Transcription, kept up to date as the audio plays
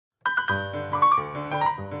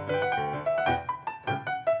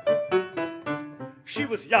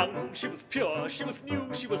was young, she was pure, she was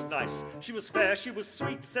new, she was nice, she was fair, she was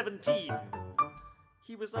sweet, 17.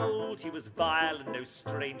 He was old, he was vile, and no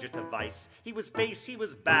stranger to vice. He was base, he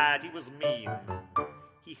was bad, he was mean.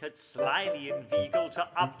 He had slyly inveigled her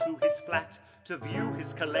up to his flat to view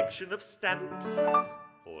his collection of stamps,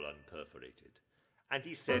 all unperforated. And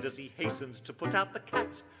he said as he hastened to put out the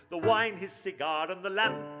cat, the wine, his cigar, and the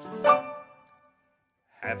lamps,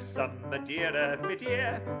 "Have some Madeira, my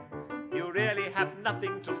dear, you really have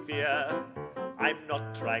nothing to fear. I'm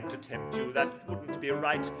not trying to tempt you, that wouldn't be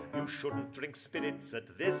right. You shouldn't drink spirits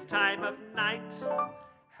at this time of night.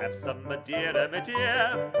 Have some Madeira, my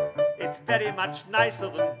dear, it's very much nicer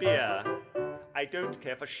than beer. I don't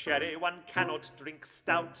care for sherry, one cannot drink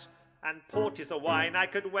stout, and port is a wine I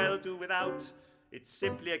could well do without. It's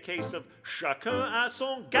simply a case of chacun a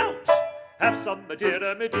son gout. Have some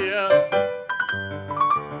Madeira, my dear."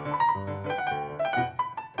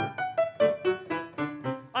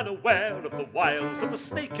 Unaware of the wiles of the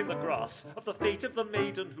snake in the grass, of the fate of the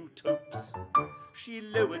maiden who topes, she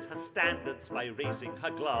lowered her standards by raising her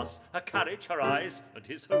glass, her courage, her eyes, and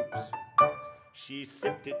his hopes. She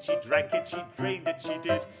sipped it, she drank it, she drained it, she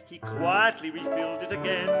did. He quietly refilled it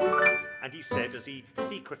again, and he said as he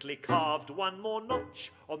secretly carved one more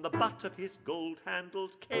notch on the butt of his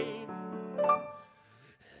gold-handled cane,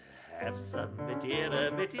 "Have some Madeira,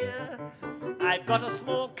 my dear, I've got a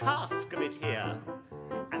small cask of it here.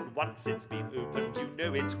 And once it's been opened, you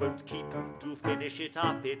know it won't keep. Do finish it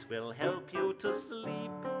up, it will help you to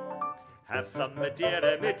sleep. Have some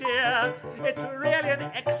Madeira, my dear, it's really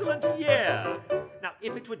an excellent year. Now,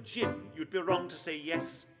 if it were gin, you'd be wrong to say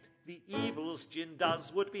yes. The evils gin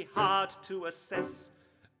does would be hard to assess.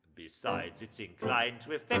 Besides, it's inclined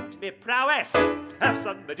to affect me prowess. Have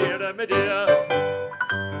some Madeira, my dear."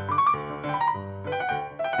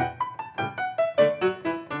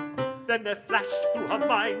 Then there flashed through her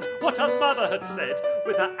mind what her mother had said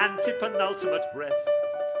with her antepenultimate breath.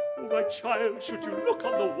 "Oh, my child, should you look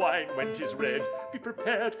on the wine when 'tis red, be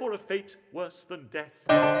prepared for a fate worse than death."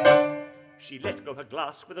 She let go her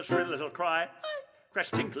glass with a shrill little cry. Crash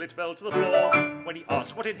tinkle, it fell to the floor. When he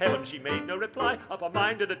asked what in heaven, she made no reply. Up her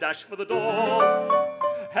mind and a dash for the door.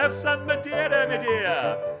 "Have some Madeira, my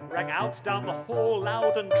dear," rang out down the hall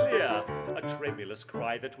loud and clear, a tremulous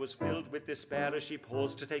cry that was filled with despair as she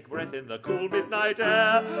paused to take breath in the cool midnight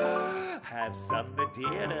air. "Have some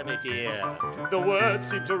Madeira, my dear," the words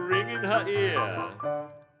seemed to ring in her ear,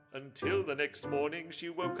 until the next morning she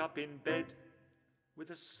woke up in bed with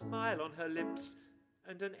a smile on her lips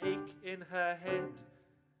and an ache in her head,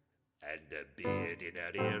 and a beard in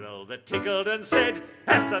her ear all that tickled and said,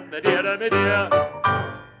 "Have some Madeira, my dear."